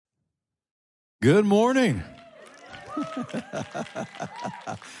Good morning.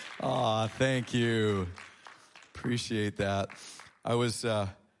 Aw, thank you. Appreciate that. I was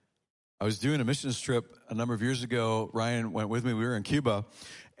doing a missions trip a number of years ago. Ryan went with me. We were in Cuba,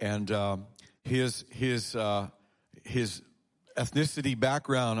 and his ethnicity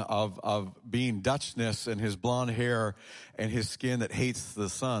background of being Dutchness and his blonde hair and his skin that hates the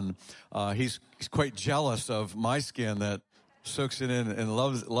sun. He's quite jealous of my skin that soaks it in and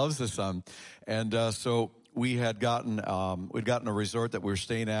loves the sun. And so we'd gotten a resort that we were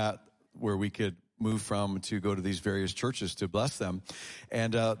staying at where we could move from to go to these various churches to bless them.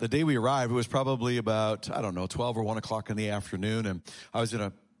 And the day we arrived, it was probably about, 12 or 1 o'clock in the afternoon. And I was in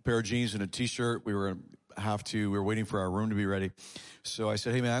a pair of jeans and a T-shirt. We were waiting for our room to be ready. So I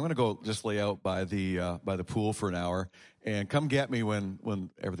said, hey, man, I'm going to go just lay out by the pool for an hour and come get me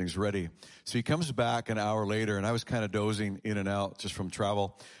when everything's ready. So he comes back an hour later, and I was kind of dozing in and out just from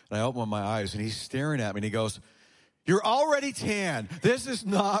travel. And I open my eyes, and he's staring at me, and he goes, "You're already tan. This is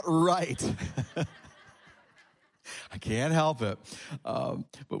not right." I can't help it.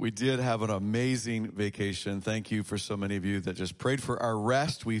 But we did have an amazing vacation. Thank you for so many of you that just prayed for our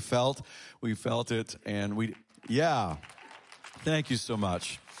rest. We felt it, and thank you so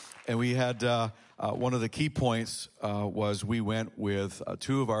much. And we had one of the key points was we went with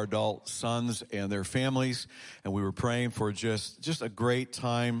two of our adult sons and their families, and we were praying for just a great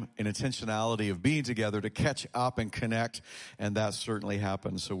time and intentionality of being together to catch up and connect, and that certainly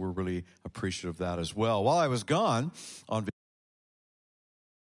happened. So we're really appreciative of that as well. While I was gone on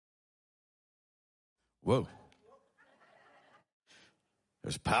whoa,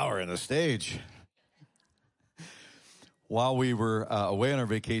 there's power in the stage. While we were away on our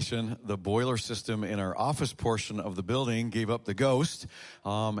vacation, the boiler system in our office portion of the building gave up the ghost,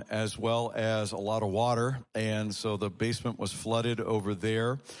 as well as a lot of water. And so the basement was flooded over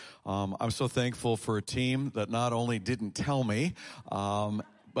there. I'm so thankful for a team that not only didn't tell me,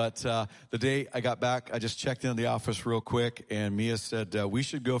 but the day I got back, I just checked in the office real quick, and Mia said, we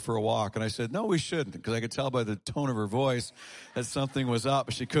should go for a walk. And I said, no, we shouldn't, because I could tell by the tone of her voice that something was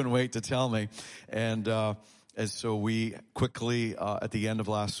up. She couldn't wait to tell me. And so we quickly, at the end of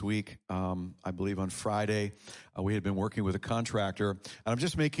last week, I believe on Friday, we had been working with a contractor. And I'm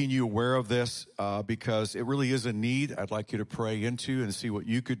just making you aware of this because it really is a need I'd like you to pray into and see what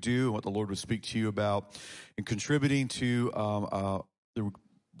you could do and what the Lord would speak to you about in contributing to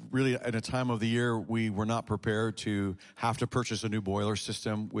really, at a time of the year, we were not prepared to have to purchase a new boiler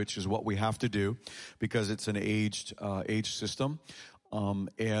system, which is what we have to do because it's an aged system,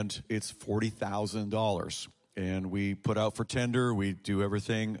 and it's $40,000. And we put out for tender. We do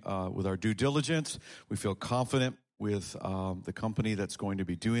everything with our due diligence. We feel confident with the company that's going to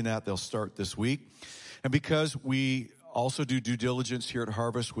be doing that. They'll start this week. And because we also do due diligence here at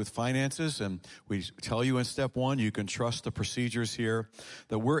Harvest with finances, and we tell you in step one, you can trust the procedures here,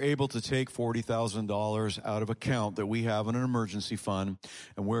 that we're able to take $40,000 out of account that we have in an emergency fund,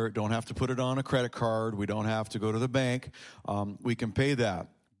 and we don't have to put it on a credit card. We don't have to go to the bank. We can pay that.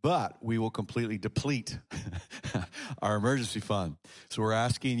 But we will completely deplete our emergency fund. So we're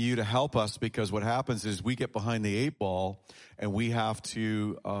asking you to help us, because what happens is we get behind the 8 ball and we have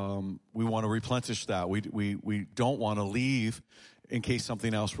to, we want to replenish that. We don't want to leave in case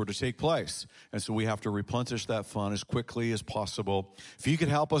something else were to take place. And so we have to replenish that fund as quickly as possible. If you could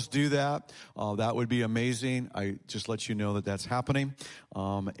help us do that, that would be amazing. I just let you know that that's happening.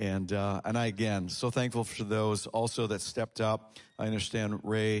 And I, again, so thankful for those also that stepped up. I understand,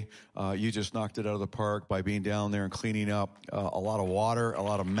 Ray, you just knocked it out of the park by being down there and cleaning up a lot of water, a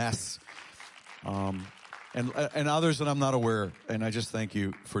lot of mess, and others that I'm not aware. And I just thank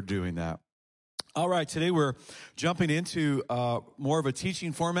you for doing that. All right, today we're jumping into more of a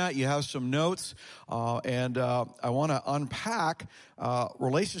teaching format. You have some notes, and I want to unpack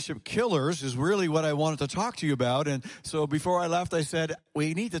relationship killers is really what I wanted to talk to you about. And so before I left, I said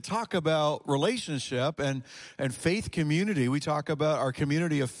we need to talk about relationship and faith community. We talk about our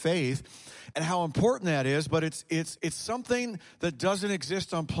community of faith and how important that is, but it's something that doesn't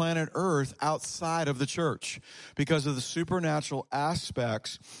exist on planet Earth outside of the church because of the supernatural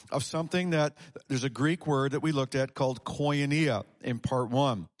aspects of something that there's a Greek word that we looked at called koinonia in part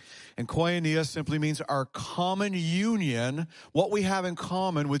 1. And koinonia simply means our common union, what we have in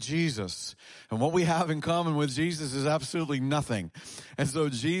common with Jesus. And what we have in common with Jesus is absolutely nothing. And so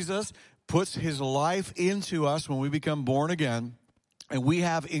Jesus puts his life into us when we become born again. And we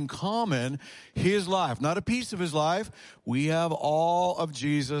have in common his life, not a piece of his life. We have all of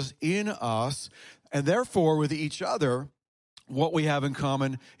Jesus in us. And therefore, with each other, what we have in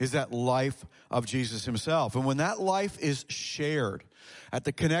common is that life of Jesus himself. And when that life is shared, at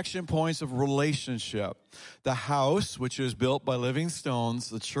the connection points of relationship. The house, which is built by living stones,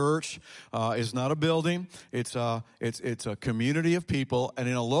 the church is not a building. It's a community of people. And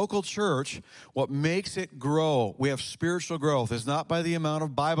in a local church, what makes it grow, we have spiritual growth, is not by the amount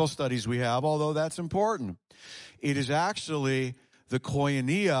of Bible studies we have, although that's important. It is actually the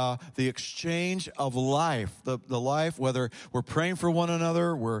koinonia, the exchange of life, the life, whether we're praying for one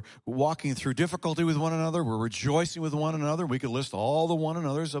another, we're walking through difficulty with one another, we're rejoicing with one another. We could list all the one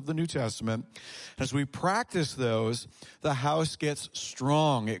another's of the New Testament. As we practice those, the house gets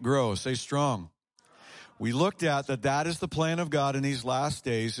strong. It grows. Say strong. We looked at that is the plan of God in these last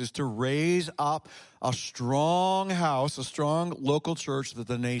days, is to raise up a strong house, a strong local church that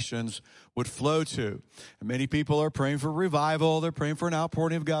the nations would flow to. And many people are praying for revival. They're praying for an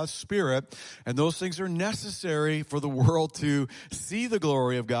outpouring of God's Spirit. And those things are necessary for the world to see the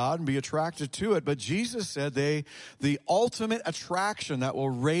glory of God and be attracted to it. But Jesus said the ultimate attraction that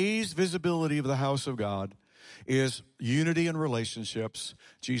will raise visibility of the house of God is unity and relationships.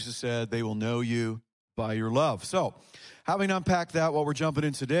 Jesus said they will know you by your love. So, having unpacked that, what we're jumping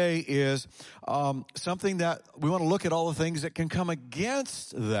in today is something that we want to look at all the things that can come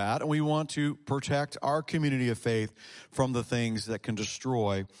against that, and we want to protect our community of faith from the things that can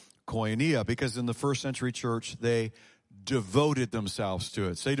destroy koinonia, because in the first century church, they devoted themselves to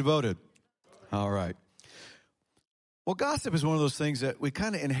it. Say devoted. All right. Well, gossip is one of those things that we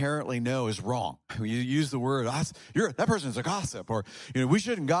kind of inherently know is wrong. You use the word, that person's a gossip, or, we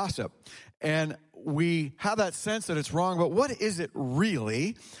shouldn't gossip. And we have that sense that it's wrong, but what is it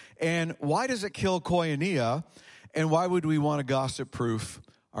really? And why does it kill koinonia? And why would we want to gossip-proof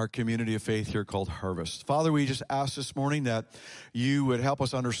our community of faith here called Harvest? Father, we just ask this morning that you would help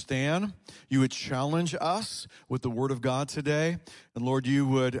us understand. You would challenge us with the Word of God today. And Lord, you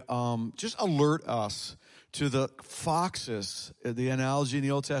would just alert us to the foxes, the analogy in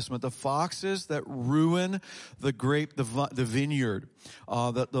the Old Testament, the foxes that ruin the grape, the vineyard.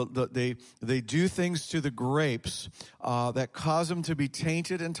 They do things to the grapes that cause them to be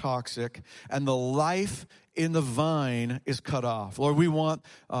tainted and toxic, and the life in the vine is cut off. Lord, we want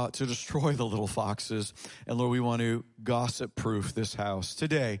to destroy the little foxes, and Lord, we want to gossip-proof this house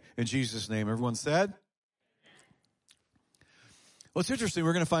today. In Jesus' name, everyone said? Well, it's interesting.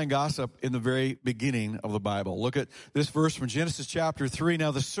 We're going to find gossip in the very beginning of the Bible. Look at this verse from Genesis chapter 3.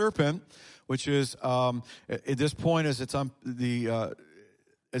 Now, the serpent, which is at this point, as it's on we're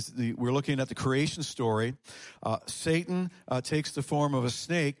looking at the creation story, Satan takes the form of a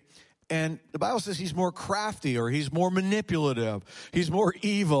snake. And the Bible says he's more crafty, or he's more manipulative. He's more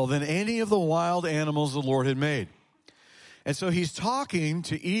evil than any of the wild animals the Lord had made. And so he's talking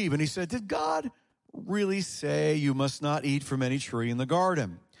to Eve, and he said, did God really say you must not eat from any tree in the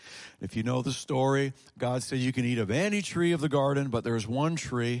garden? If you know the story, God said you can eat of any tree of the garden, but there's one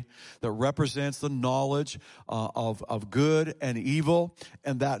tree that represents the knowledge of good and evil,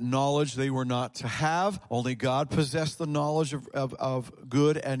 and that knowledge they were not to have. Only God possessed the knowledge of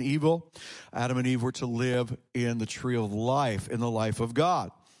good and evil. Adam and Eve were to live in the tree of life, in the life of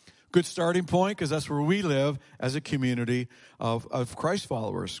God. Good starting point, because that's where we live as a community of Christ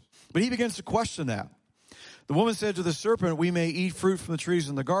followers. But he begins to question that. The woman said to the serpent, we may eat fruit from the trees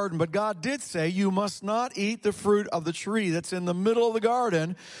in the garden, but God did say, you must not eat the fruit of the tree that's in the middle of the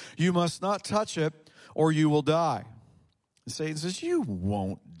garden. You must not touch it, or you will die. And Satan says, you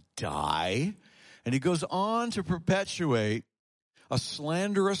won't die. And he goes on to perpetuate a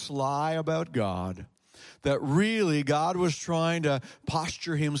slanderous lie about God, that really God was trying to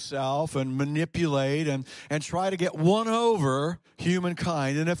posture himself and manipulate and try to get one over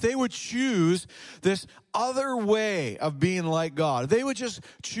humankind. And if they would choose this other way of being like God, if they would just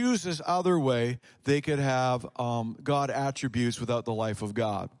choose this other way, they could have God attributes without the life of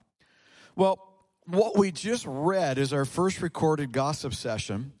God. Well, what we just read is our first recorded gossip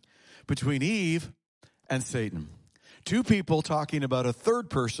session between Eve and Satan. Two people talking about a third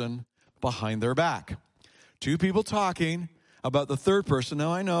person behind their back. Two people talking about the third person.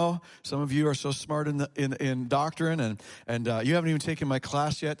 Now, I know some of you are so smart in doctrine, and you haven't even taken my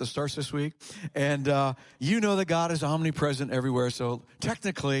class yet that starts this week. And you know that God is omnipresent everywhere. So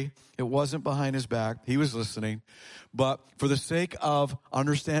technically, it wasn't behind his back. He was listening. But for the sake of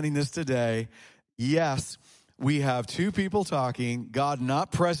understanding this today, yes, we have two people talking, God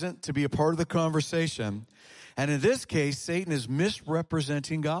not present to be a part of the conversation. And in this case, Satan is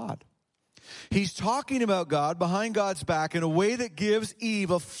misrepresenting God. He's talking about God behind God's back in a way that gives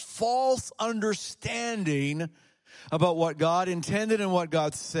Eve a false understanding about what God intended and what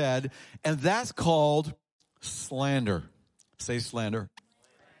God said, and that's called slander. Say slander.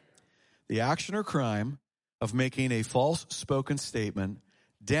 The action or crime of making a false spoken statement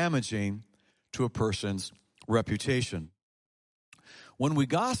damaging to a person's reputation. When we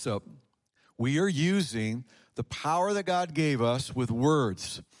gossip, we are using the power that God gave us with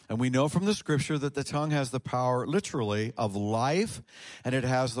words. And we know from the scripture that the tongue has the power, literally, of life, and it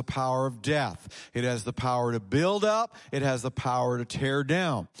has the power of death. It has the power to build up. It has the power to tear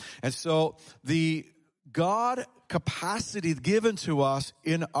down. And so the God capacity given to us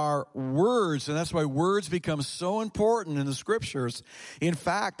in our words, and that's why words become so important in the scriptures. In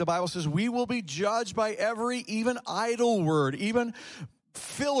fact, the Bible says we will be judged by every, even idle word, even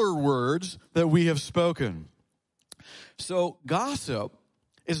filler words that we have spoken. So gossip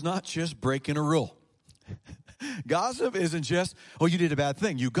is not just breaking a rule. Gossip isn't just, oh, you did a bad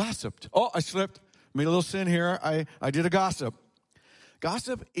thing. You gossiped. Oh, I slipped. Made a little sin here. I did a gossip.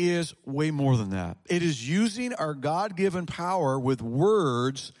 Gossip is way more than that. It is using our God-given power with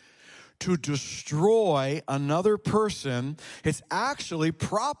words to destroy another person. It's actually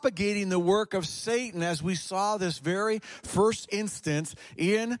propagating the work of Satan, as we saw this very first instance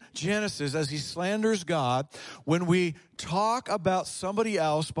in Genesis as he slanders God. When we talk about somebody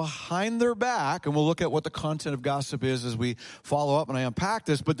else behind their back, and we'll look at what the content of gossip is as we follow up and I unpack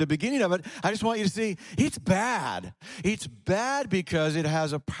this, but the beginning of it, I just want you to see, it's bad. It's bad because it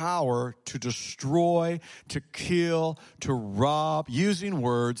has a power to destroy, to kill, to rob, using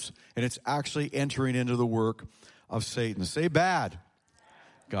words, and it's actually entering into the work of Satan. Say bad.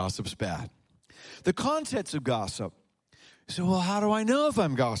 Gossip's bad. The contents of gossip. So, well, how do I know if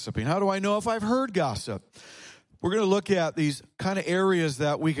I'm gossiping? How do I know if I've heard gossip? We're going to look at these kind of areas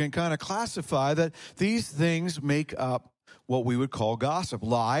that we can kind of classify that these things make up what we would call gossip.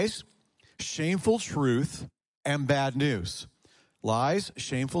 Lies, shameful truth, and bad news. Lies,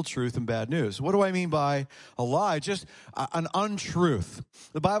 shameful truth, and bad news. What do I mean by a lie? Just an untruth.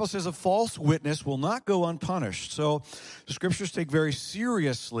 The Bible says a false witness will not go unpunished. So the scriptures take very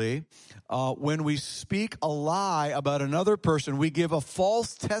seriously when we speak a lie about another person, we give a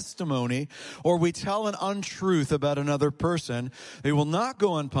false testimony, or we tell an untruth about another person. They will not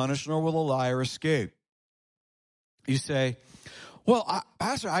go unpunished, nor will a liar escape. You say, well,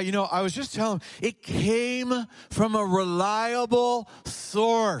 Pastor, I was just telling him, it came from a reliable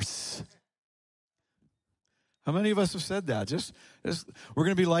source. How many of us have said that? Just we're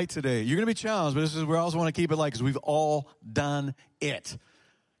going to be light today. You're going to be challenged, but this is where I also want to keep it light because we've all done it.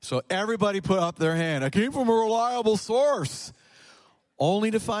 So everybody put up their hand. I came from a reliable source.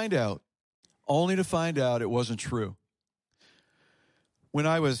 Only to find out it wasn't true. When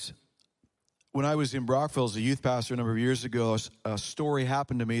I was in Brockville as a youth pastor a number of years ago, a story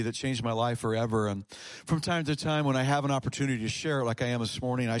happened to me that changed my life forever. And from time to time, when I have an opportunity to share it like I am this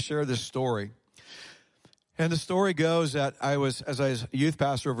morning, I share this story. And the story goes that as I was a youth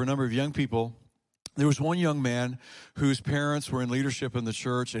pastor over a number of young people, there was one young man whose parents were in leadership in the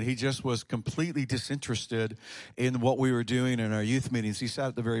church, and he just was completely disinterested in what we were doing in our youth meetings. He sat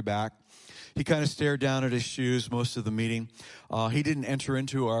at the very back. He kind of stared down at his shoes most of the meeting. He didn't enter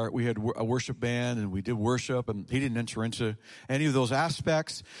into we had a worship band, and we did worship, and he didn't enter into any of those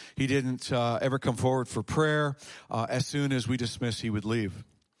aspects. He didn't ever come forward for prayer. As soon as we dismissed, he would leave.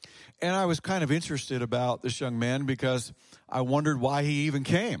 And I was kind of interested about this young man because I wondered why he even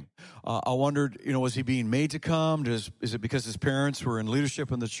came. I wondered, was he being made to come? Is it because his parents were in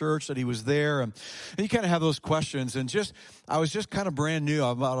leadership in the church that he was there? And you kind of have those questions. And I was just kind of brand new,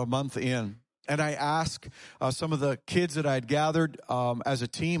 about a month in. And I asked some of the kids that I'd gathered as a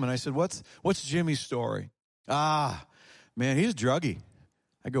team, and I said, what's Jimmy's story? Man, he's a druggie.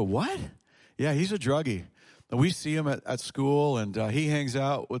 I go, what? Yeah, he's a druggie. And we see him at school, and he hangs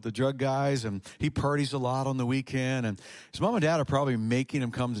out with the drug guys, and he parties a lot on the weekend. And his mom and dad are probably making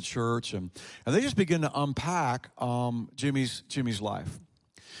him come to church, and they just begin to unpack Jimmy's life.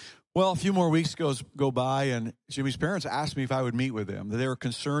 Well, a few more weeks go by, and Jimmy's parents asked me if I would meet with him. They were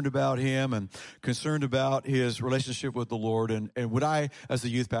concerned about him and concerned about his relationship with the Lord, and would I, as the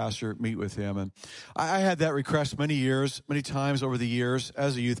youth pastor, meet with him? And I had that request many times over the years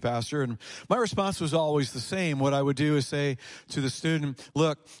as a youth pastor, and my response was always the same. What I would do is say to the student,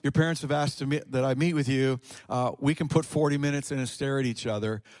 look, your parents have asked that I meet with you. We can put 40 minutes in and stare at each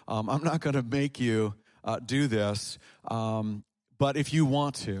other. I'm not going to make you do this, but if you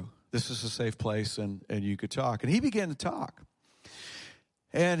want to, this is a safe place, and you could talk. And he began to talk.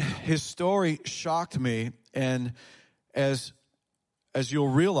 And his story shocked me. And as you'll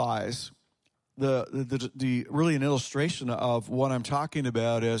realize, the really an illustration of what I'm talking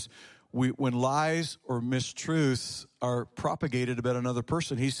about is when lies or mistruths are propagated about another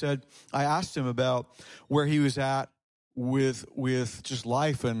person. He said, I asked him about where he was at with just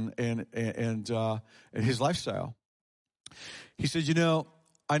life and his lifestyle. He said,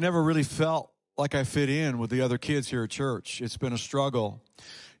 I never really felt like I fit in with the other kids here at church. It's been a struggle.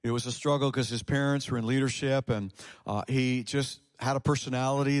 It was a struggle because his parents were in leadership, and he just had a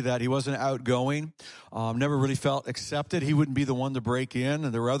personality that he wasn't outgoing, never really felt accepted. He wouldn't be the one to break in,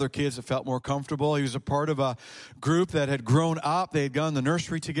 and there were other kids that felt more comfortable. He was a part of a group that had grown up. They had gone to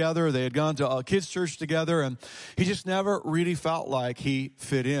nursery together. They had gone to a kids' church together, and he just never really felt like he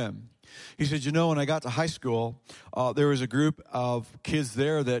fit in. He said, when I got to high school, there was a group of kids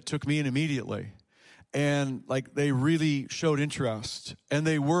there that took me in immediately. And they really showed interest. And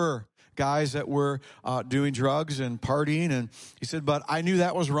they were guys that were doing drugs and partying. And he said, but I knew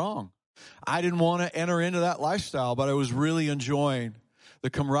that was wrong. I didn't want to enter into that lifestyle, but I was really enjoying the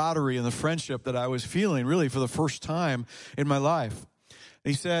camaraderie and the friendship that I was feeling really for the first time in my life.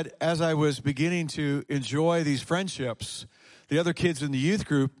 And he said, as I was beginning to enjoy these friendships, the other kids in the youth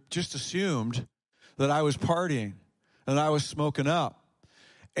group just assumed that I was partying and I was smoking up.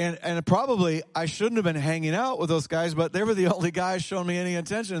 And probably I shouldn't have been hanging out with those guys, but they were the only guys showing me any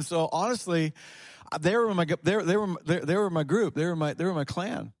attention. So honestly, they were my group. They were my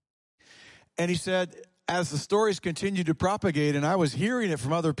clan. And he said, as the stories continued to propagate, and I was hearing it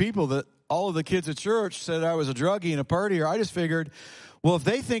from other people that all of the kids at church said I was a druggie and a partier, I just figured, well, if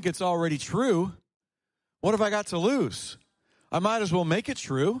they think it's already true, what have I got to lose? I might as well make it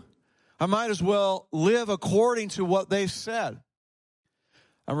true. I might as well live according to what they've said.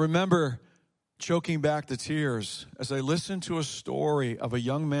 I remember choking back the tears as I listened to a story of a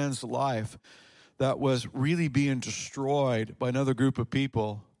young man's life that was really being destroyed by another group of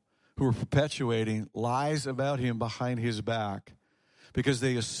people who were perpetuating lies about him behind his back because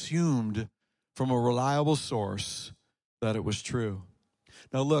they assumed from a reliable source that it was true.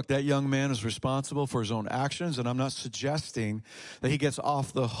 Now, look, that young man is responsible for his own actions, and I'm not suggesting that he gets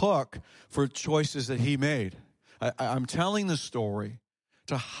off the hook for choices that he made. I'm telling the story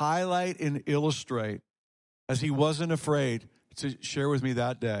to highlight and illustrate, as he wasn't afraid to share with me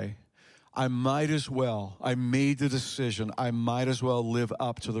that day, I made the decision, I might as well live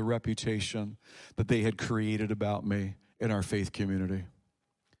up to the reputation that they had created about me in our faith community.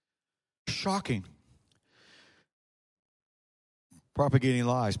 Shocking. Propagating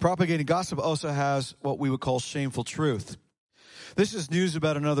lies. Propagating gossip also has what we would call shameful truth. This is news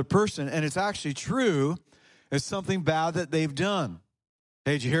about another person, and it's actually true. It's something bad that they've done.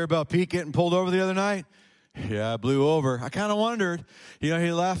 Hey, did you hear about Pete getting pulled over the other night? Yeah, I blew over. I kind of wondered. He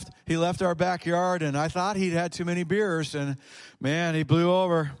left our backyard, and I thought he'd had too many beers, and man, he blew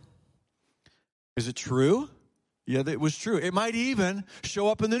over. Is it true? Yeah, it was true. It might even show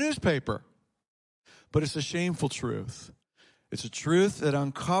up in the newspaper. But it's a shameful truth. It's a truth that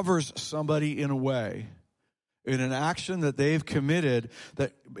uncovers somebody in a way, in an action that they've committed,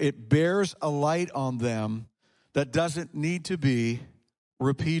 that it bears a light on them that doesn't need to be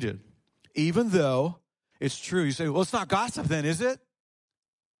repeated. Even though it's true. You say, well, it's not gossip then, is it?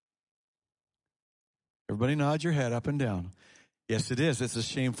 Everybody nod your head up and down. Yes, it is. It's a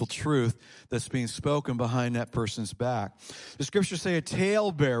shameful truth that's being spoken behind that person's back. The scriptures say a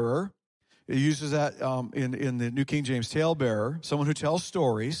talebearer. It uses that in the New King James, talebearer, someone who tells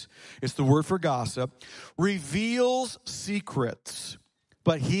stories. It's the word for gossip. Reveals secrets.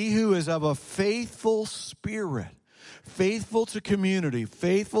 But he who is of a faithful spirit, faithful to community,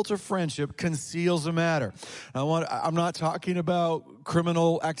 faithful to friendship, conceals a matter. I'm not talking about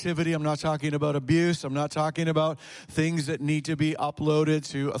criminal activity. I'm not talking about abuse. I'm not talking about things that need to be uploaded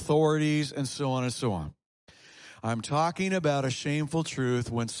to authorities and so on and so on. I'm talking about a shameful truth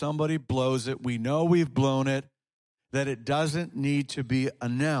when somebody blows it. We know we've blown it, that it doesn't need to be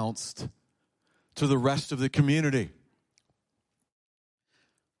announced to the rest of the community.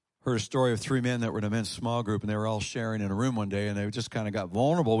 Heard a story of 3 men that were in a men's small group, and they were all sharing in a room one day, and they just kind of got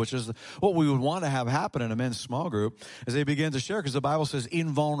vulnerable, which is what we would want to have happen in a men's small group, as they began to share, because the Bible says in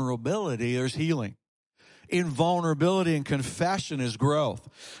vulnerability, there's healing. In vulnerability and confession is growth.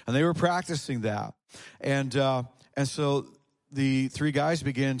 And they were practicing that. And so the 3 guys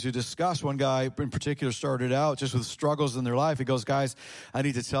began to discuss. One guy in particular started out just with struggles in their life. He goes, guys, I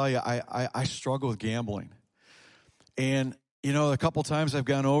need to tell you, I struggle with gambling. And, a couple times I've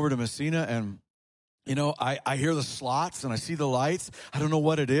gone over to Messina and, I hear the slots and I see the lights. I don't know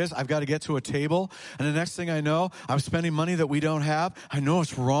what it is. I've got to get to a table. And the next thing I know, I'm spending money that we don't have. I know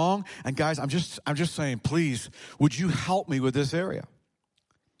it's wrong. And guys, I'm just saying, please, would you help me with this area?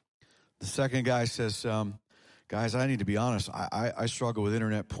 The second guy says, guys, I need to be honest. I struggle with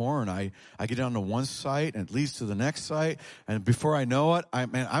internet porn. I get down to one site and it leads to the next site. And before I know it,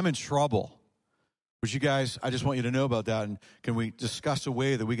 I'm in trouble. Would you guys, I just want you to know about that, and can we discuss a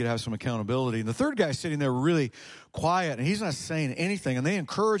way that we could have some accountability? And the third guy's sitting there really quiet, and he's not saying anything, and they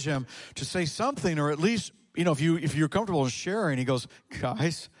encourage him to say something, or at least, if you're comfortable in sharing. He goes,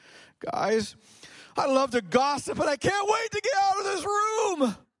 guys, I love to gossip, but I can't wait to get out of this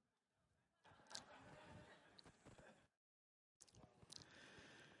room.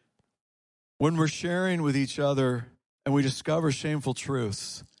 When we're sharing with each other and we discover shameful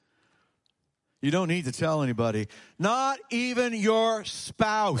truths, you don't need to tell anybody, not even your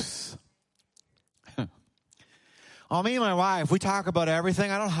spouse. Oh, me and my wife, we talk about everything.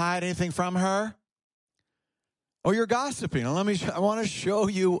 I don't hide anything from her. Or you're gossiping. I want to show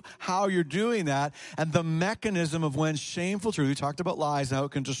you how you're doing that and the mechanism of when shameful truth, we talked about lies and how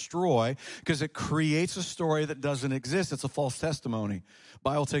it can destroy because it creates a story that doesn't exist. It's a false testimony. The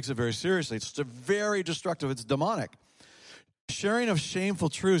Bible takes it very seriously. It's very destructive. It's demonic. Sharing of shameful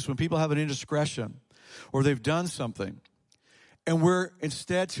truths when people have an indiscretion or they've done something, and we're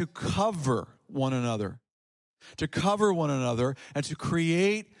instead to cover one another and to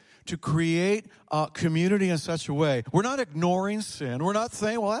create a community in such a way. We're not ignoring sin. We're not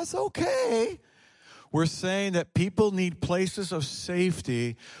saying, well, that's okay. We're saying that people need places of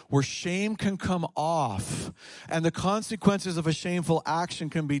safety where shame can come off and the consequences of a shameful action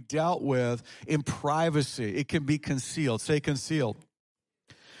can be dealt with in privacy. It can be concealed. Say concealed.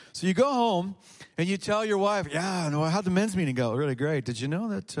 So you go home and you tell your wife, yeah, no, how'd the men's meeting go? Really great. Did you know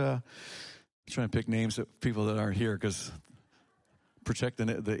that, I'm trying to pick names of people that aren't here because protect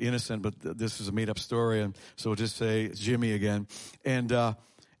the innocent, but this is a made-up story, and so we'll just say Jimmy again. And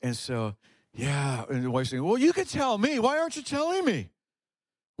so, yeah, and the wife's saying, well, you can tell me. Why aren't you telling me?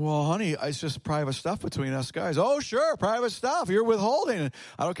 Well, honey, it's just private stuff between us guys. Oh, sure, private stuff. You're withholding. And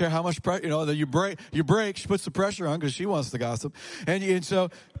I don't care how much that you break. She puts the pressure on because she wants to gossip. And so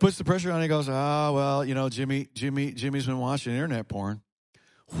puts the pressure on and he goes, well, Jimmy's been watching internet porn.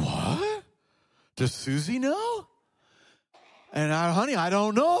 What? Does Susie know? And honey, I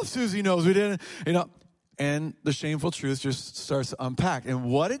don't know if Susie knows. We didn't, and the shameful truth just starts to unpack. And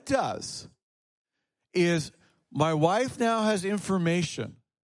what it does is my wife now has information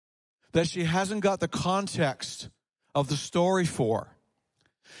that she hasn't got the context of the story for.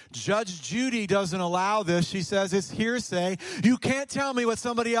 Judge Judy doesn't allow this. She says it's hearsay. You can't tell me what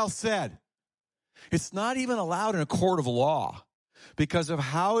somebody else said. It's not even allowed in a court of law because of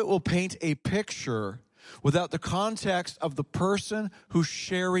how it will paint a picture without the context of the person who's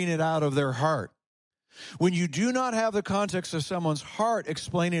sharing it out of their heart. When you do not have the context of someone's heart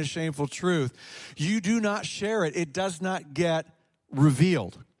explaining a shameful truth, you do not share it. It does not get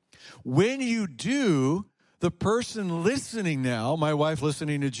revealed. When you do, the person listening now, my wife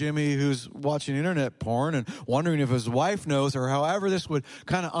listening to Jimmy who's watching internet porn and wondering if his wife knows, or however this would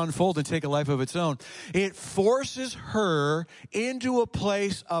kind of unfold and take a life of its own, it forces her into a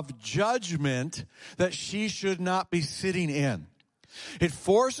place of judgment that she should not be sitting in. It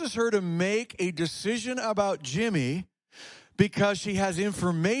forces her to make a decision about Jimmy because she has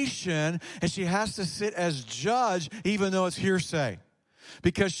information and she has to sit as judge even though it's hearsay.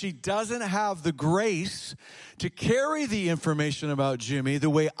 Because she doesn't have the grace to carry the information about Jimmy the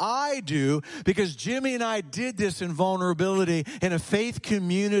way I do, because Jimmy and I did this in vulnerability in a faith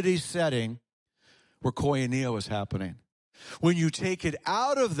community setting where koinonia was happening. When you take it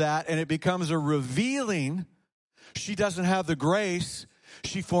out of that and it becomes a revealing, she doesn't have the grace,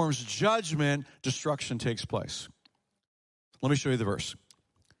 she forms judgment, destruction takes place. Let me show you the verse.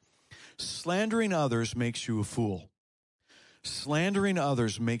 Slandering others makes you a fool. Slandering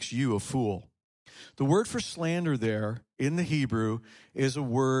others makes you a fool. The word for slander there in the Hebrew is a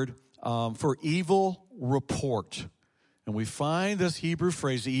word for evil report. And we find this Hebrew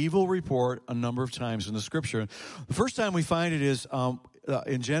phrase, evil report, a number of times in the scripture. The first time we find it is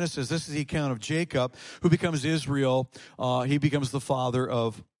in Genesis. This is the account of Jacob, who becomes Israel. He becomes the father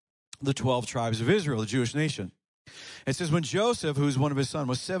of the 12 tribes of Israel, the Jewish nation. It says, when Joseph, who's one of his sons,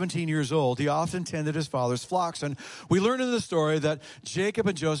 was 17 years old, he often tended his father's flocks. And we learn in the story that Jacob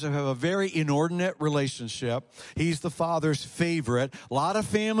and Joseph have a very inordinate relationship. He's the father's favorite. A lot of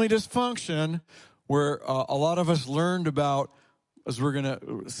family dysfunction where a lot of us learned about, as we're going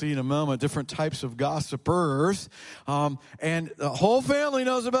to see in a moment, different types of gossipers. And the whole family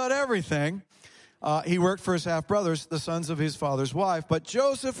knows about everything. He worked for his half-brothers, the sons of his father's wife. But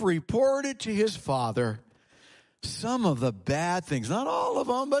Joseph reported to his father some of the bad things, not all of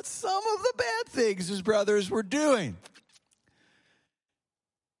them, but some of the bad things his brothers were doing.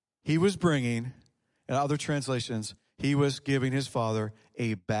 He was bringing, in other translations, he was giving his father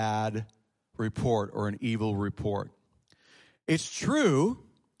a bad report or an evil report. It's true,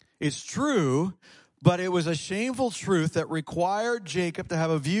 But it was a shameful truth that required Jacob to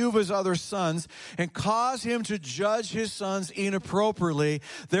have a view of his other sons and cause him to judge his sons inappropriately.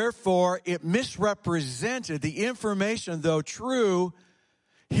 Therefore, it misrepresented the information, though true,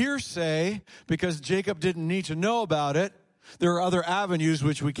 hearsay, because Jacob didn't need to know about it. There are other avenues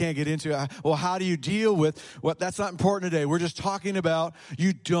which we can't get into. Well, how do you deal with what? That's not important today. We're just talking about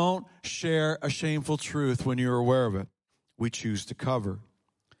you don't share a shameful truth when you're aware of it. We choose to cover.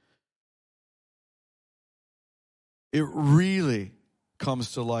 It really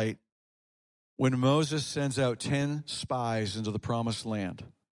comes to light when Moses sends out 10 spies into the promised land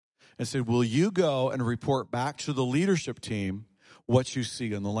and said, will you go and report back to the leadership team what you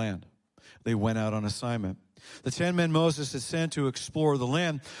see in the land? They went out on assignment. The 10 men Moses had sent to explore the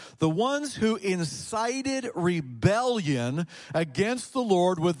land, the ones who incited rebellion against the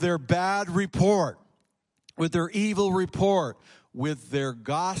Lord with their bad report, with their evil report, with their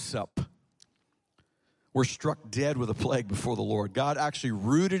gossip, were struck dead with a plague before the Lord. God actually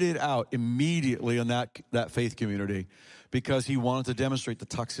rooted it out immediately in that faith community because he wanted to demonstrate the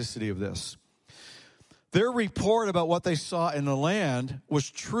toxicity of this. Their report about what they saw in the land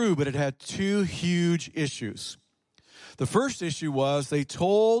was true, but it had two huge issues. The first issue was they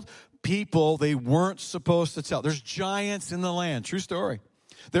told people they weren't supposed to tell. There's giants in the land. True story.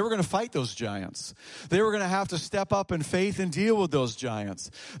 They were going to fight those giants. They were going to have to step up in faith and deal with those giants.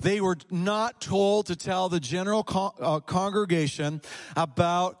 They were not told to tell the general congregation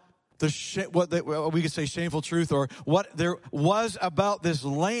about what we could say shameful truth, or what there was about this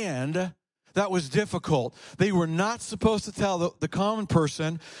land that was difficult. They were not supposed to tell the common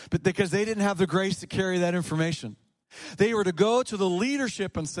person, but because they didn't have the grace to carry that information. They were to go to the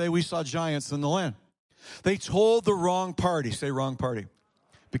leadership and say, we saw giants in the land. They told the wrong party. Say wrong party.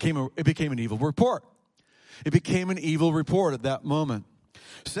 It became an evil report. It became an evil report at that moment.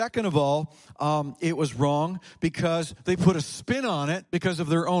 Second of all, it was wrong because they put a spin on it because of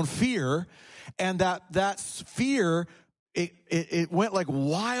their own fear, and that fear, it went like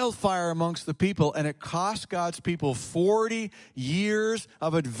wildfire amongst the people, and it cost God's people 40 years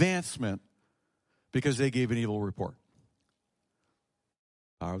of advancement because they gave an evil report.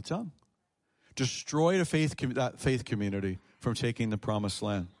 Power of the tongue. Destroyed that faith community from taking the promised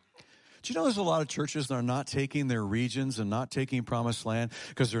land. Do you know there's a lot of churches that are not taking their regions and not taking promised land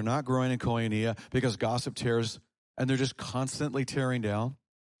because they're not growing in koinonia, because gossip tears, and they're just constantly tearing down?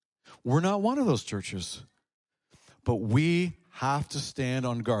 We're not one of those churches. But we have to stand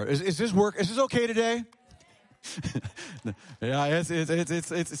on guard. Is this work? Is this okay today? Yeah,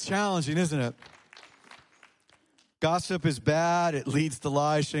 it's challenging, isn't it? Gossip is bad. It leads to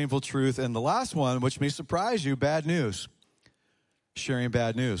lies, shameful truth. And the last one, which may surprise you, bad news. Sharing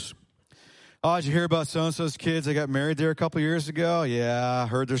bad news. Oh, did you hear about so-and-so's kids? They got married there a couple years ago. Yeah, I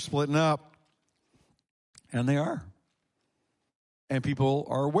heard they're splitting up. And they are. And people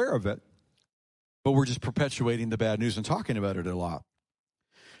are aware of it. But we're just perpetuating the bad news and talking about it a lot.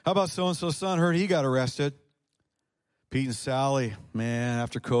 How about so-and-so's son? Heard he got arrested. Pete and Sally, man,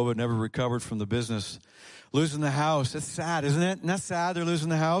 after COVID, never recovered from the business. Losing the house. It's sad, isn't it? Isn't that sad they're losing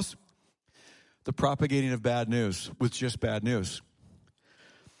the house? The propagating of bad news with just bad news.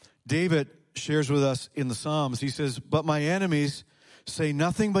 David shares with us in the Psalms, he says, but my enemies say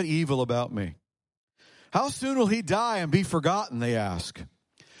nothing but evil about me. How soon will he die and be forgotten, they ask.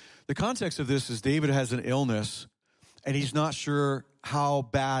 The context of this is David has an illness, and he's not sure how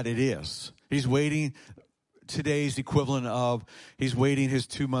bad it is. He's waiting. Today's equivalent of he's waiting his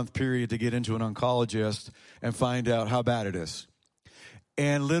 2-month period to get into an oncologist and find out how bad it is.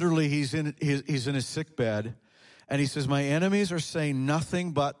 And literally he's in his sick bed, and he says, my enemies are saying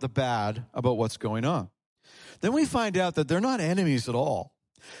nothing but the bad about what's going on. Then we find out that they're not enemies at all.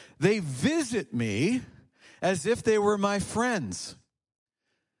 They visit me as if they were my friends.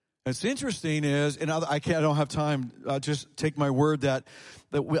 What's interesting is, and I don't have time, just take my word that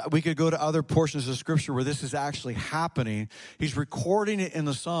we could go to other portions of Scripture where this is actually happening. He's recording it in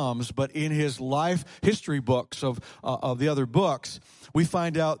the Psalms, but in his life history books of the other books, we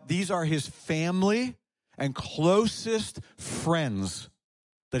find out these are his family and closest friends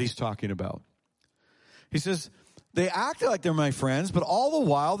that he's talking about. He says, they act like they're my friends, but all the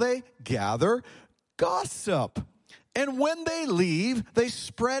while they gather gossip. And when they leave, they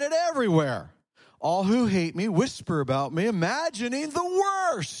spread it everywhere. All who hate me whisper about me, imagining the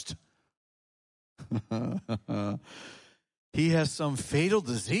worst. He has some fatal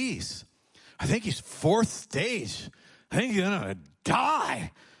disease. I think he's 4th stage. I think he's going to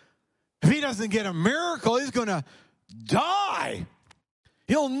die. If he doesn't get a miracle, he's going to die.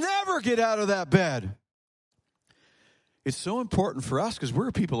 He'll never get out of that bed. It's so important for us because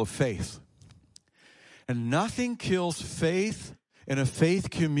we're people of faith. And nothing kills faith in a faith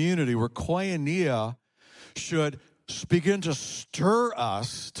community where koinonia should begin to stir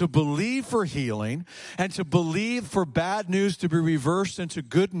us to believe for healing and to believe for bad news to be reversed into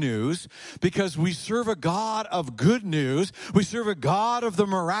good news, because we serve a God of good news. We serve a God of the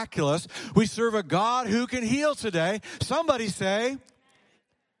miraculous. We serve a God who can heal today. Somebody say.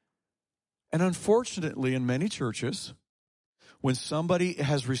 And unfortunately, in many churches, when somebody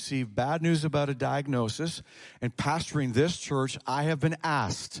has received bad news about a diagnosis, and pastoring this church, I have been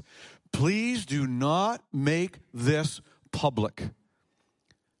asked, please do not make this public.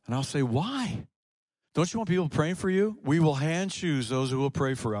 And I'll say, why? Don't you want people praying for you? We will hand choose those who will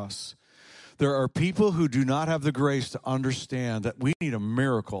pray for us. There are people who do not have the grace to understand that we need a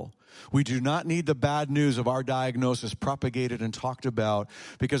miracle. We do not need the bad news of our diagnosis propagated and talked about,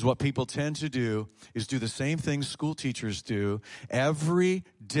 because what people tend to do is do the same thing school teachers do. Every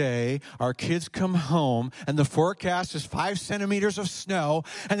day, our kids come home and the forecast is 5 centimeters of snow,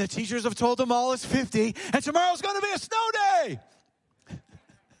 and the teachers have told them all it's 50, and tomorrow's going to be a snow day.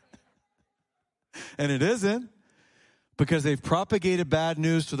 And it isn't, because they've propagated bad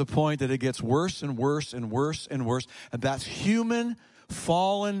news to the point that it gets worse and worse and worse and worse. And that's human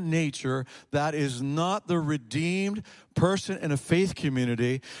fallen nature. That is not the redeemed person in a faith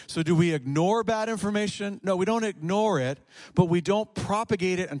community. So do we ignore bad information? No, we don't ignore it, but we don't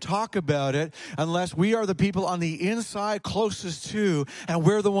propagate it and talk about it unless we are the people on the inside closest to, and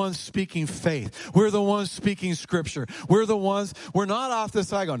we're the ones speaking faith. We're the ones speaking scripture. We're not off the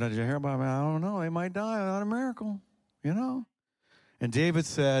side going, did you hear about me? I don't know. They might die without a miracle, you know? And David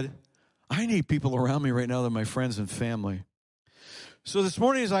said, I need people around me right now that are my friends and family. So this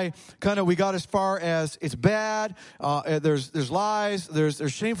morning, as we got as far as it's bad, there's lies, there's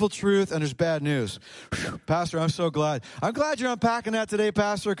shameful truth, and there's bad news. Whew, Pastor, I'm so glad. I'm glad you're unpacking that today,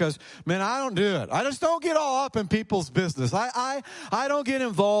 Pastor, because, man, I don't do it. I just don't get all up in people's business. I don't get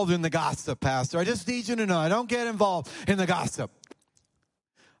involved in the gossip, Pastor. I just need you to know, I don't get involved in the gossip.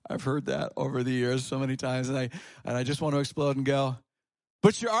 I've heard that over the years so many times, and I just want to explode and go,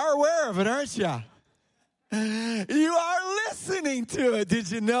 but you are aware of it, aren't you? You are listening to it. Did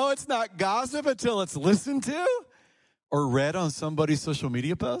you know it's not gossip until it's listened to or read on somebody's social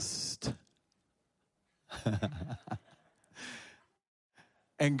media post?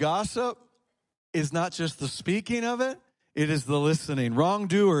 And gossip is not just the speaking of it, it is the listening.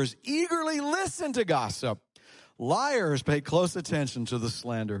 Wrongdoers eagerly listen to gossip. Liars pay close attention to the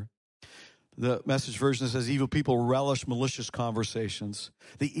slander. The Message version says, evil people relish malicious conversations.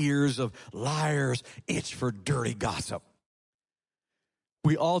 The ears of liars itch for dirty gossip.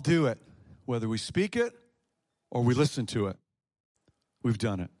 We all do it, whether we speak it or we listen to it. We've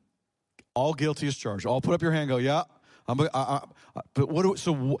done it. All guilty as charged. All put up your hand, go, yeah.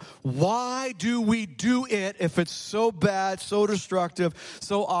 So why do we do it if it's so bad, so destructive,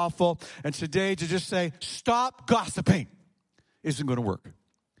 so awful? And today to just say, stop gossiping isn't going to work.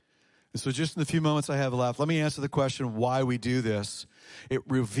 And so just in the few moments I have left, let me answer the question why we do this. It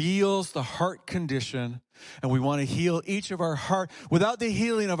reveals the heart condition, and we want to heal each of our heart. Without the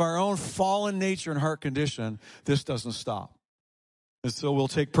healing of our own fallen nature and heart condition, this doesn't stop. And so we'll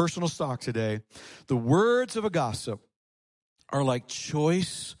take personal stock today. The words of a gossip are like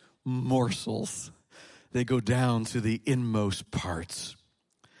choice morsels. They go down to the inmost parts.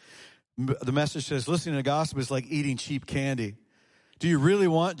 The Message says, listening to gossip is like eating cheap candy. Do you really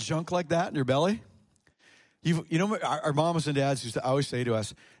want junk like that in your belly? You know, our moms and dads used to always say to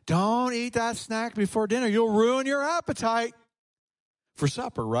us, don't eat that snack before dinner. You'll ruin your appetite for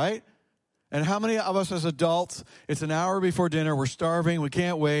supper, right? And how many of us as adults, it's an hour before dinner, we're starving, we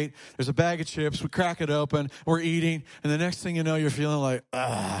can't wait, there's a bag of chips, we crack it open, we're eating, and the next thing you know, you're feeling like,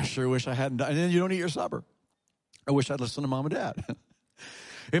 I sure wish I hadn't done, and then you don't eat your supper. I wish I'd listened to mom and dad.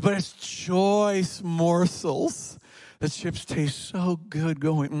 But it's choice morsels. The chips taste so good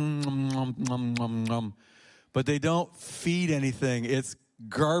going, but they don't feed anything. It's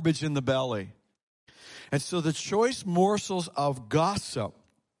garbage in the belly. And so the choice morsels of gossip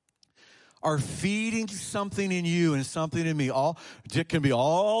are feeding something in you and something in me. It can be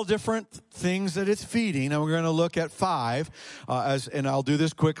all different things that it's feeding. And we're going to look at 5, and I'll do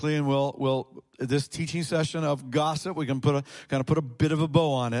this quickly, and we'll this teaching session of gossip, we can put a bit of a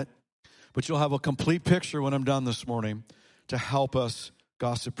bow on it. But you'll have a complete picture when I'm done this morning to help us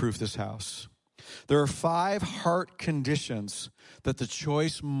gossip-proof this house. There are 5 heart conditions that the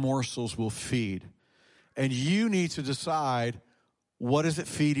choice morsels will feed. And you need to decide, what is it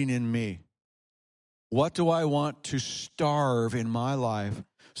feeding in me? What do I want to starve in my life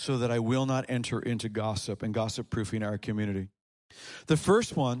so that I will not enter into gossip and gossip-proofing our community? The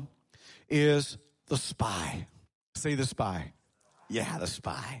first one is The spy. Say the spy. Yeah, the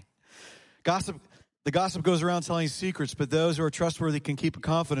spy. The gossip goes around telling secrets, but those who are trustworthy can keep a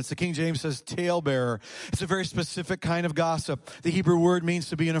confidence. The King James says talebearer. It's a very specific kind of gossip. The Hebrew word means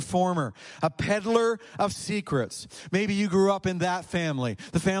to be an informer, a peddler of secrets. Maybe you grew up in that family,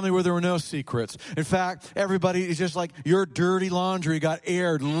 the family where there were no secrets. In fact, everybody is just like your dirty laundry got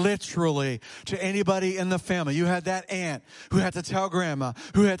aired literally to anybody in the family. You had that aunt who had to tell grandma,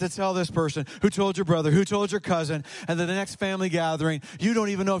 who had to tell this person, who told your brother, who told your cousin, and then the next family gathering, you don't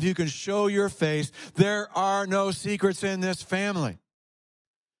even know if you can show your face. There are no secrets in this family.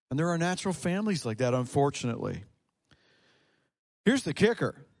 And there are natural families like that, unfortunately. Here's the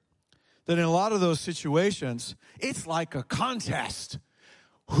kicker, that in a lot of those situations, it's like a contest.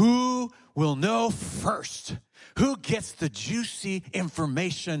 Who will know first? Who gets the juicy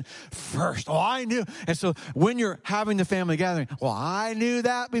information first? Oh, I knew. And so when you're having the family gathering, well, I knew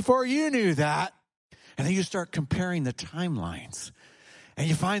that before you knew that. And then you start comparing the timelines. And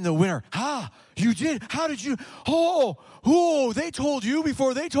you find the winner. You did? How did you? They told you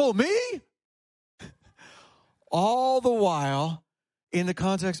before they told me? All the while in the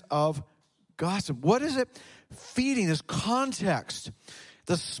context of gossip. What is it feeding this context?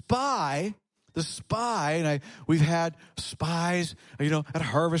 The spy, and we've had spies, at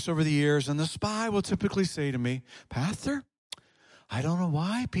Harvest over the years, and the spy will typically say to me, Pastor, I don't know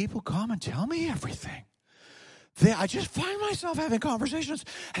why people come and tell me everything. I just find myself having conversations,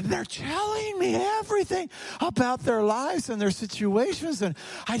 and they're telling me everything about their lives and their situations, and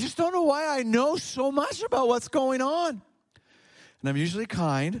I just don't know why I know so much about what's going on. And I'm usually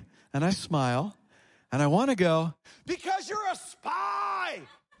kind, and I smile, and I want to go, because you're a spy,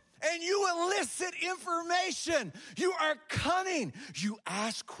 and you elicit information. You are cunning. You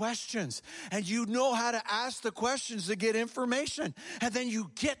ask questions, and you know how to ask the questions to get information, and then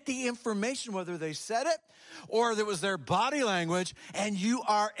you get the information, whether they said it, or there was their body language, and you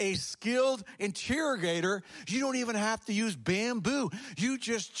are a skilled interrogator. You don't even have to use bamboo. You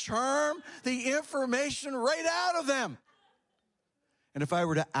just charm the information right out of them. And if I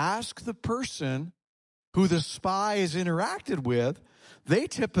were to ask the person who the spy has interacted with, they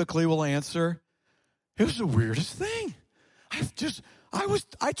typically will answer, it was the weirdest thing.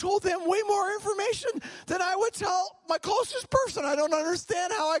 I told them way more information than I would tell my closest person. I don't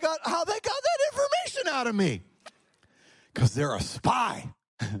understand how they got that information out of me. Because they're a spy.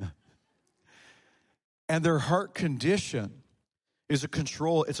 And their heart condition is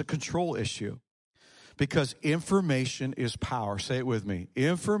it's a control issue. Because information is power. Say it with me.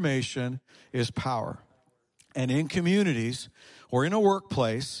 Information is power. And in communities or in a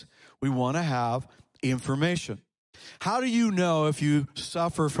workplace, we want to have information. How do you know if you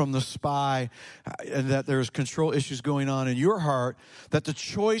suffer from the spy and that there's control issues going on in your heart, that the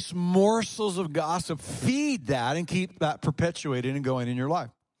choice morsels of gossip feed that and keep that perpetuated and going in your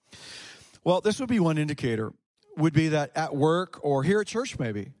life? Well, this would be one indicator, would be that at work or here at church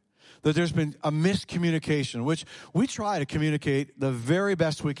maybe, that there's been a miscommunication, which we try to communicate the very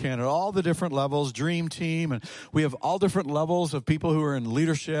best we can at all the different levels, dream team, and we have all different levels of people who are in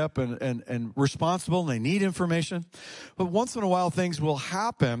leadership and responsible, and they need information. But once in a while, things will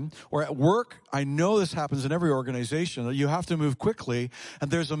happen, or at work, I know this happens in every organization, that you have to move quickly, and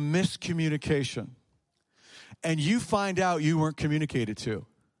there's a miscommunication. And you find out you weren't communicated to.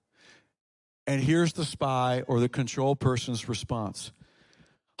 And here's the spy or the control person's response.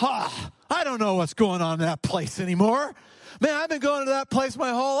 I don't know what's going on in that place anymore. Man, I've been going to that place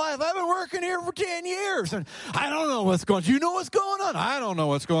my whole life. I've been working here for 10 years, and I don't know what's going on. Do you know what's going on? I don't know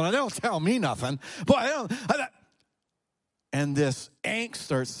what's going on. They don't tell me nothing. Boy, and this angst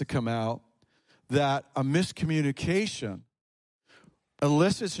starts to come out that a miscommunication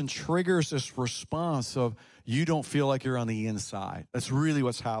elicits and triggers this response of you don't feel like you're on the inside. That's really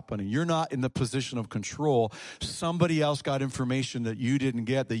what's happening. You're not in the position of control. Somebody else got information that you didn't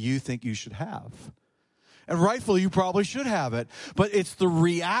get that you think you should have. And rightfully, you probably should have it. But it's the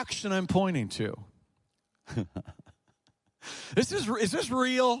reaction I'm pointing to. Is this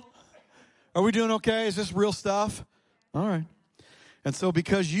real? Are we doing okay? Is this real stuff? All right. And so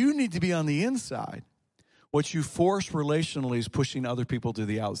because you need to be on the inside, what you force relationally is pushing other people to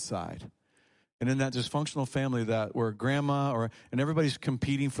the outside. And in that dysfunctional family where grandma and everybody's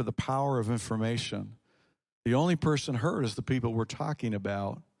competing for the power of information, the only person hurt is the people we're talking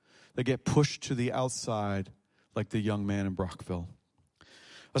about that get pushed to the outside like the young man in Brockville.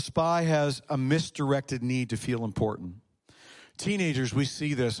 A spy has a misdirected need to feel important. Teenagers, we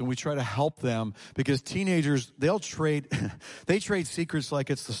see this and we try to help them because teenagers, they trade secrets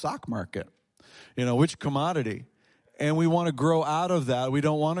like it's the stock market. Which commodity. And we want to grow out of that. We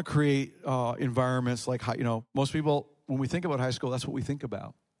don't want to create environments like, most people, when we think about high school, that's what we think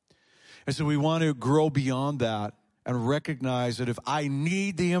about. And so we want to grow beyond that and recognize that if I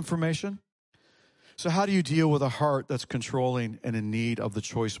need the information, so how do you deal with a heart that's controlling and in need of the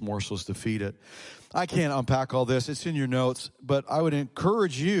choice morsels to feed it? I can't unpack all this. It's in your notes. But I would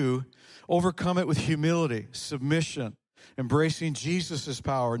encourage you, overcome it with humility, submission, embracing Jesus'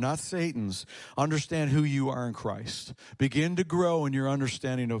 power, not Satan's. Understand who you are in Christ. Begin to grow in your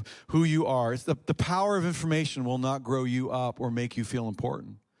understanding of who you are. It's the power of information will not grow you up or make you feel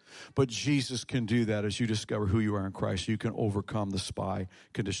important. But Jesus can do that as you discover who you are in Christ. You can overcome the spy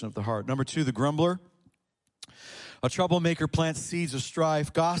condition of the heart. Number 2, the grumbler. A troublemaker plants seeds of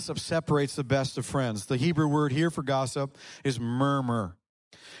strife. Gossip separates the best of friends. The Hebrew word here for gossip is murmur.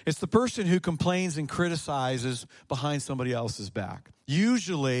 It's the person who complains and criticizes behind somebody else's back.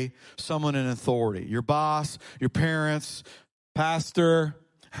 Usually someone in authority. Your boss, your parents, pastor.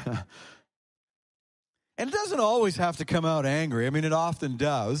 And it doesn't always have to come out angry. I mean, it often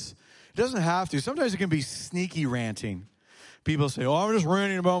does. It doesn't have to. Sometimes it can be sneaky ranting. People say, oh, I'm just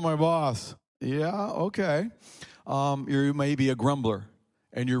ranting about my boss. Yeah, okay. You may be a grumbler,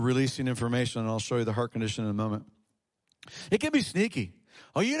 and you're releasing information, and I'll show you the heart condition in a moment. It can be sneaky.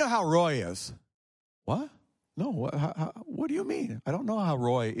 Oh, you know how Roy is. What? No, what do you mean? I don't know how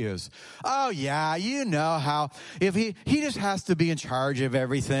Roy is. Oh, yeah, you know how if he just has to be in charge of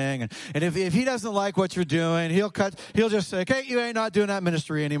everything. And if he doesn't like what you're doing, he'll just say, okay, you ain't not doing that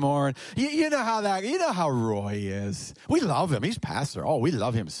ministry anymore. And you know how Roy is. We love him. He's pastor. Oh, we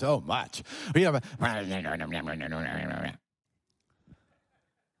love him so much.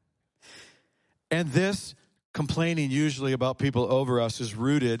 And this complaining usually about people over us is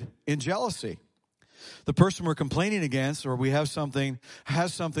rooted in jealousy. The person we're complaining against, or we have something,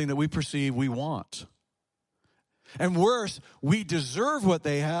 has something that we perceive we want. And worse, we deserve what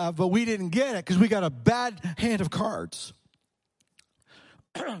they have, but we didn't get it because we got a bad hand of cards.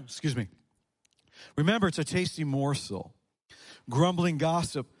 Excuse me. Remember, it's a tasty morsel. Grumbling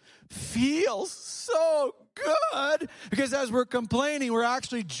gossip feels so good because as we're complaining, we're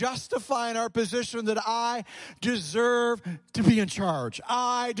actually justifying our position that I deserve to be in charge.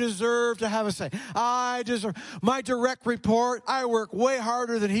 I deserve to have a say. I deserve my direct report. I work way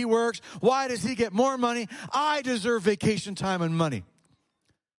harder than he works. Why does he get more money? I deserve vacation time and money.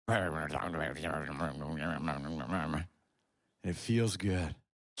 It feels good.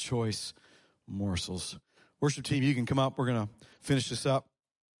 Choice morsels. Worship team, you can come up. We're going to finish this up.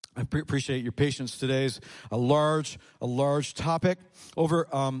 I appreciate your patience. Today's a large topic over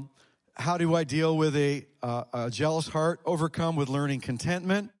how do I deal with a jealous heart, overcome with learning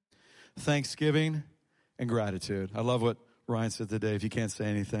contentment, thanksgiving, and gratitude. I love what Ryan said today. If you can't say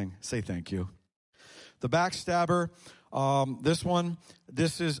anything, say thank you. The backstabber,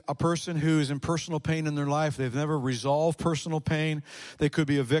 this is a person who is in personal pain in their life. They've never resolved personal pain. They could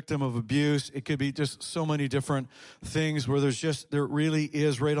be a victim of abuse. It could be just so many different things where there really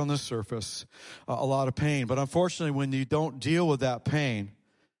is right on the surface a lot of pain. But unfortunately, when you don't deal with that pain,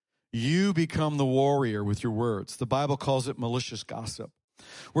 you become the warrior with your words. The Bible calls it malicious gossip,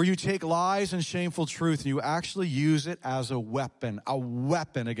 where you take lies and shameful truth and you actually use it as a weapon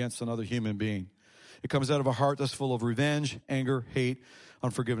against another human being. It comes out of a heart that's full of revenge, anger, hate,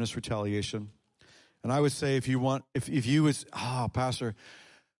 unforgiveness, retaliation. And I would say if you was, Pastor,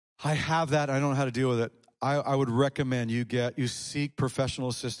 I have that, I don't know how to deal with it. I would recommend you seek professional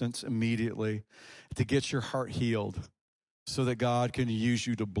assistance immediately to get your heart healed so that God can use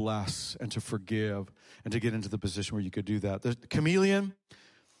you to bless and to forgive and to get into the position where you could do that. The chameleon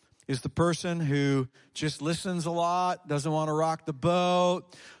is the person who just listens a lot, doesn't want to rock the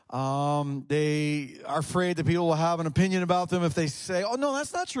boat. They are afraid that people will have an opinion about them if they say, oh, no,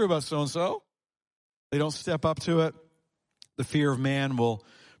 that's not true about so-and-so. They don't step up to it. The fear of man will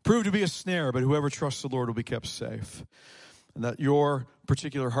prove to be a snare, but whoever trusts the Lord will be kept safe. And that your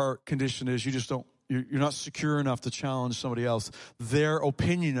particular heart condition is you're not secure enough to challenge somebody else. Their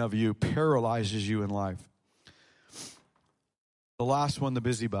opinion of you paralyzes you in life. The last one, the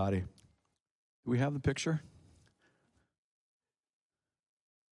busybody. Do we have the picture?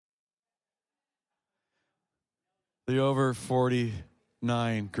 The over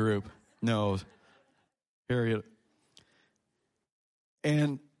 49 group knows. Period.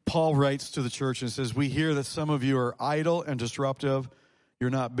 And Paul writes to the church and says, we hear that some of you are idle and disruptive.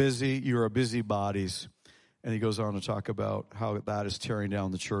 You're not busy. You are busybodies. And he goes on to talk about how that is tearing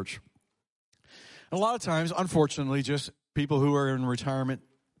down the church. And a lot of times, unfortunately, just people who are in retirement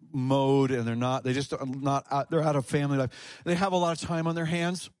mode and they're out of family life. They have a lot of time on their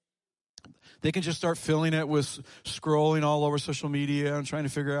hands. They can just start filling it with scrolling all over social media and trying to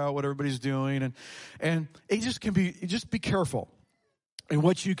figure out what everybody's doing. And it just be careful. And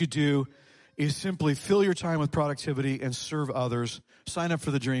what you could do is simply fill your time with productivity and serve others. Sign up for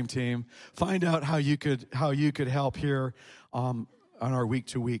the Dream Team. Find out how you could help here on our week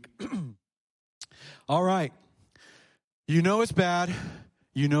to week. All right. You know it's bad.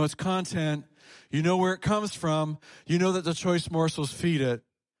 You know it's content. You know where it comes from. You know that the choice morsels feed it.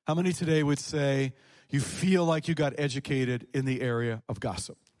 How many today would say you feel like you got educated in the area of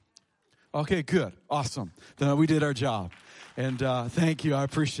gossip? Okay, good. Awesome. Then we did our job. And thank you. I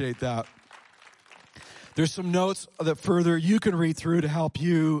appreciate that. There's some notes that further you can read through to help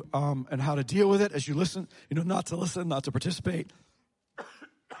you and how to deal with it as you listen. Not to listen, not to participate.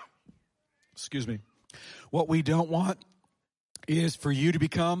 Excuse me. What we don't want is for you to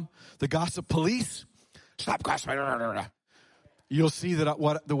become the gossip police. Stop gossiping. You'll see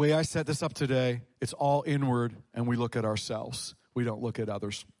that the way I set this up today, it's all inward, and we look at ourselves. We don't look at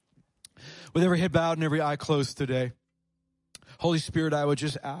others. With every head bowed and every eye closed today, Holy Spirit, I would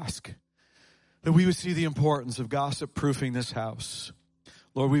just ask that we would see the importance of gossip-proofing this house.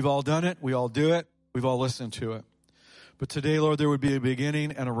 Lord, we've all done it. We all do it. We've all listened to it. But today, Lord, there would be a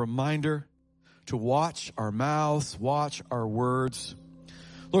beginning and a reminder to watch our mouths, watch our words.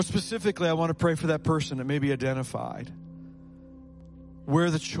 Lord, specifically, I want to pray for that person that may be identified, where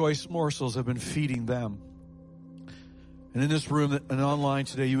the choice morsels have been feeding them. And in this room and online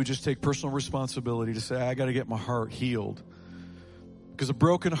today, you would just take personal responsibility to say, I got to get my heart healed. Because a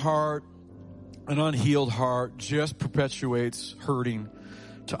broken heart, an unhealed heart just perpetuates hurting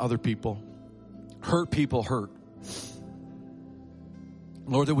to other people. Hurt people hurt.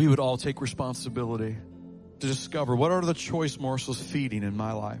 Lord, that we would all take responsibility to discover what are the choice morsels feeding in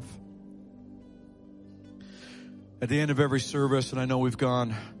my life. At the end of every service, and I know we've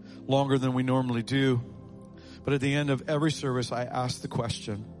gone longer than we normally do, but at the end of every service, I ask the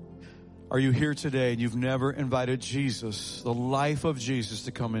question, are you here today and you've never invited Jesus, the life of Jesus,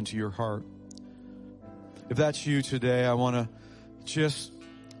 to come into your heart? If that's you today, I want to just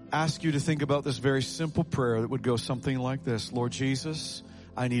ask you to think about this very simple prayer that would go something like this. Lord Jesus,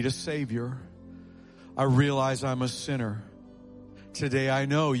 I need a Savior. I realize I'm a sinner. Today I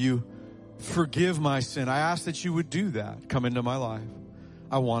know you forgive my sin. I ask that you would do that. Come into my life.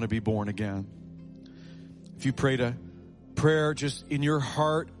 I want to be born again. If you prayed a prayer just in your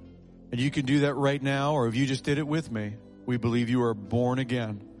heart, and you can do that right now, or if you just did it with me, we believe you are born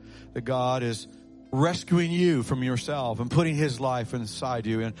again. That God is rescuing you from yourself and putting his life inside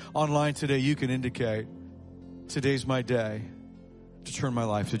you. And online today, you can indicate, today's my day to turn my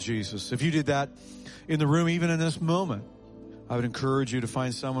life to Jesus. If you did that in the room, even in this moment, I would encourage you to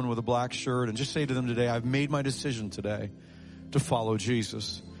find someone with a black shirt and just say to them today, I've made my decision today to follow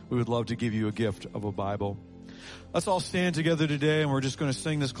Jesus. We would love to give you a gift of a Bible. Let's all stand together today, and we're just going to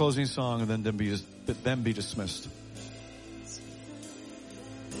sing this closing song and then be dismissed.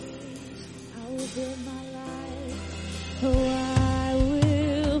 I will build my life. Oh, I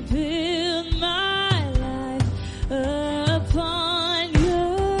will build my life upon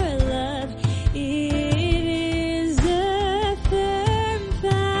your love. It is a firm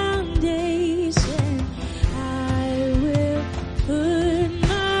foundation. I will put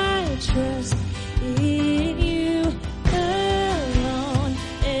my trust in you alone,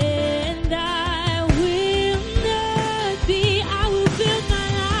 and I will not be. I will build my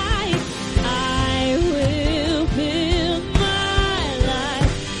life. I will build my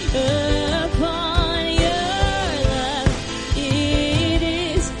life upon your love. It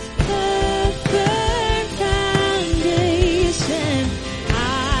is a firm foundation.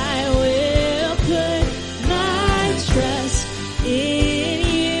 I will put my trust in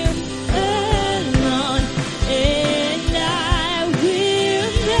you alone, and I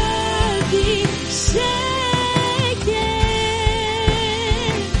will not be shaken.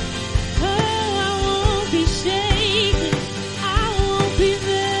 Oh, I won't be shaken. I won't be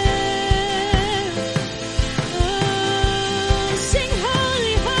there. Oh, sing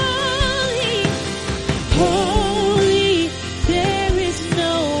holy, holy, holy. There is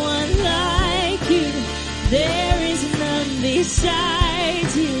no one like you. There is none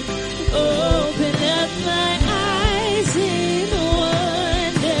beside you. Open up my eyes in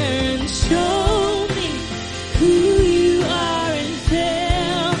wonder and show me who you are, and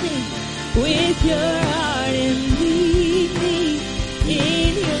fill me with your heart and lead me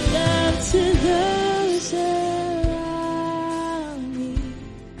in your love to those around me.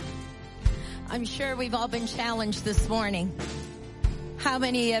 I'm sure we've all been challenged this morning. How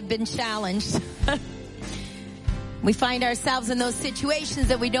many have been challenged? We find ourselves in those situations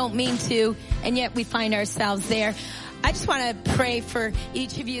that we don't mean to, and yet we find ourselves there. I just want to pray for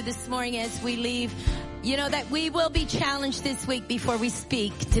each of you this morning as we leave. You know that we will be challenged this week before we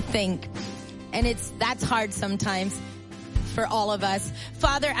speak to think. And that's hard sometimes for all of us.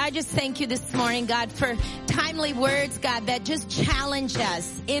 Father, I just thank you this morning, God, for timely words, God, that just challenge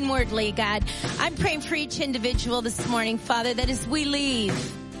us inwardly, God. I'm praying for each individual this morning, Father, that as we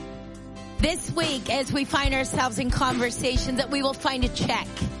leave this week, as we find ourselves in conversations, that we will find a check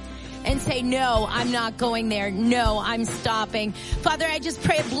and say, no, I'm not going there. No, I'm stopping. Father, I just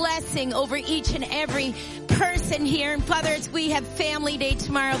pray a blessing over each and every person here. And Father, as we have family day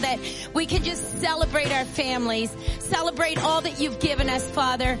tomorrow, that we can just celebrate our families, celebrate all that you've given us,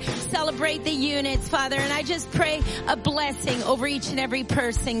 Father, celebrate the units, Father. And I just pray a blessing over each and every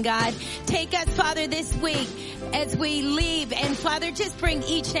person, God. Take us, Father, this week as we leave. And Father, just bring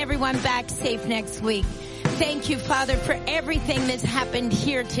each and every one back safe next week. Thank you, Father, for everything that's happened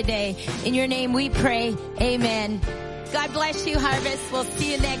here today. In your name we pray. Amen. God bless you, Harvest. We'll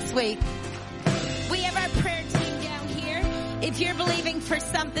see you next week. We have our prayer team down here. If you're believing for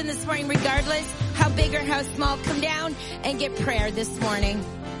something this morning, regardless how big or how small, come down and get prayer this morning.